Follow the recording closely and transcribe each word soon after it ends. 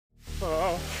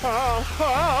How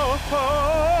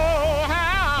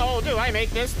do I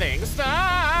make this thing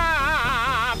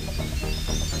stop?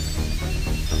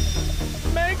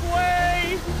 Make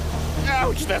way!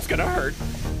 Ouch, that's gonna hurt.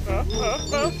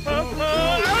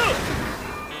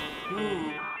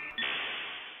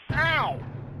 Ow!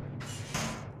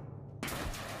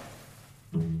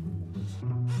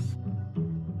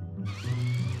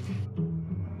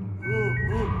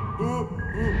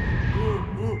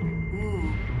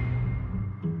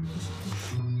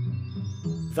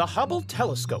 The Hubble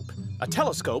telescope, a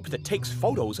telescope that takes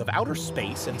photos of outer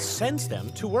space and sends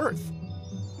them to Earth.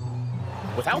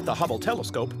 Without the Hubble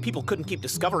telescope, people couldn't keep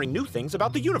discovering new things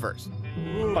about the universe.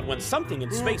 But when something in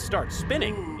space starts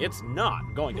spinning, it's not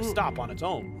going to stop on its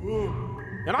own.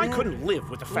 And I couldn't live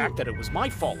with the fact that it was my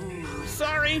fault.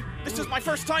 Sorry, this is my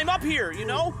first time up here, you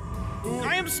know?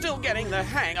 I am still getting the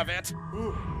hang of it.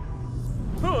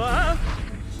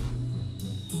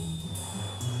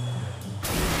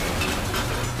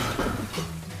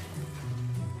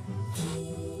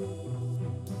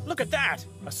 Look at that!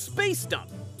 A space dump!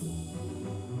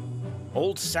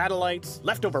 Old satellites,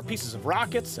 leftover pieces of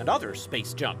rockets, and other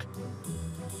space junk.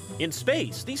 In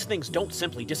space, these things don't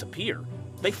simply disappear.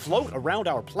 They float around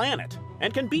our planet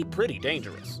and can be pretty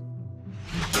dangerous.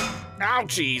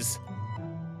 Ouchies!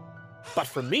 But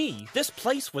for me, this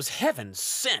place was heaven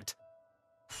sent.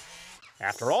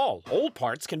 After all, old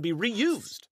parts can be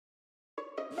reused.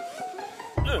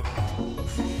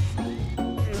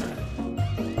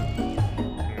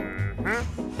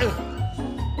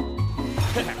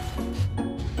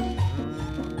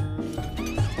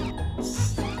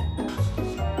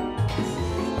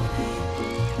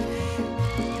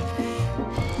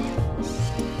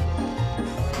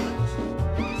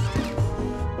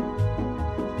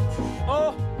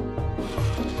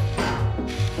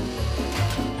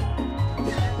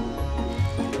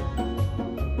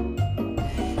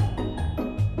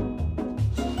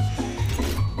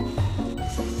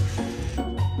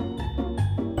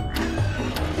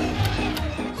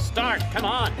 Come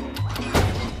on.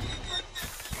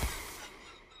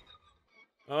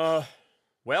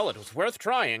 Well, it was worth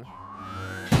trying.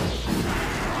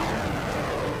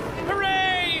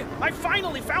 Hooray! I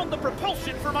finally found the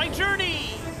propulsion for my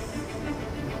journey!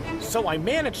 So I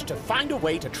managed to find a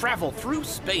way to travel through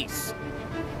space.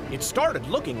 It started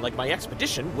looking like my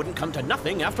expedition wouldn't come to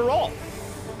nothing after all.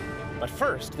 But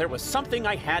first, there was something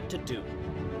I had to do.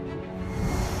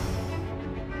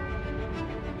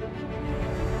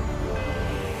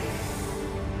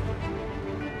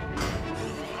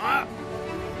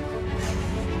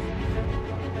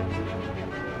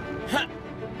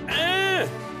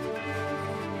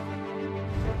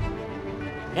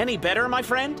 Any better, my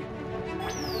friend?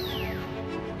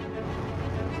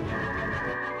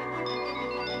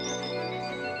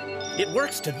 It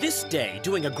works to this day,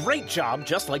 doing a great job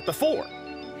just like before.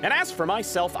 And as for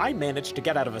myself, I managed to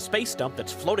get out of a space dump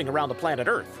that's floating around the planet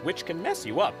Earth, which can mess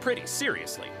you up pretty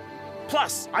seriously.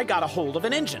 Plus, I got a hold of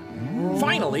an engine.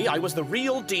 Finally, I was the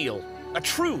real deal, a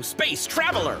true space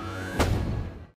traveler.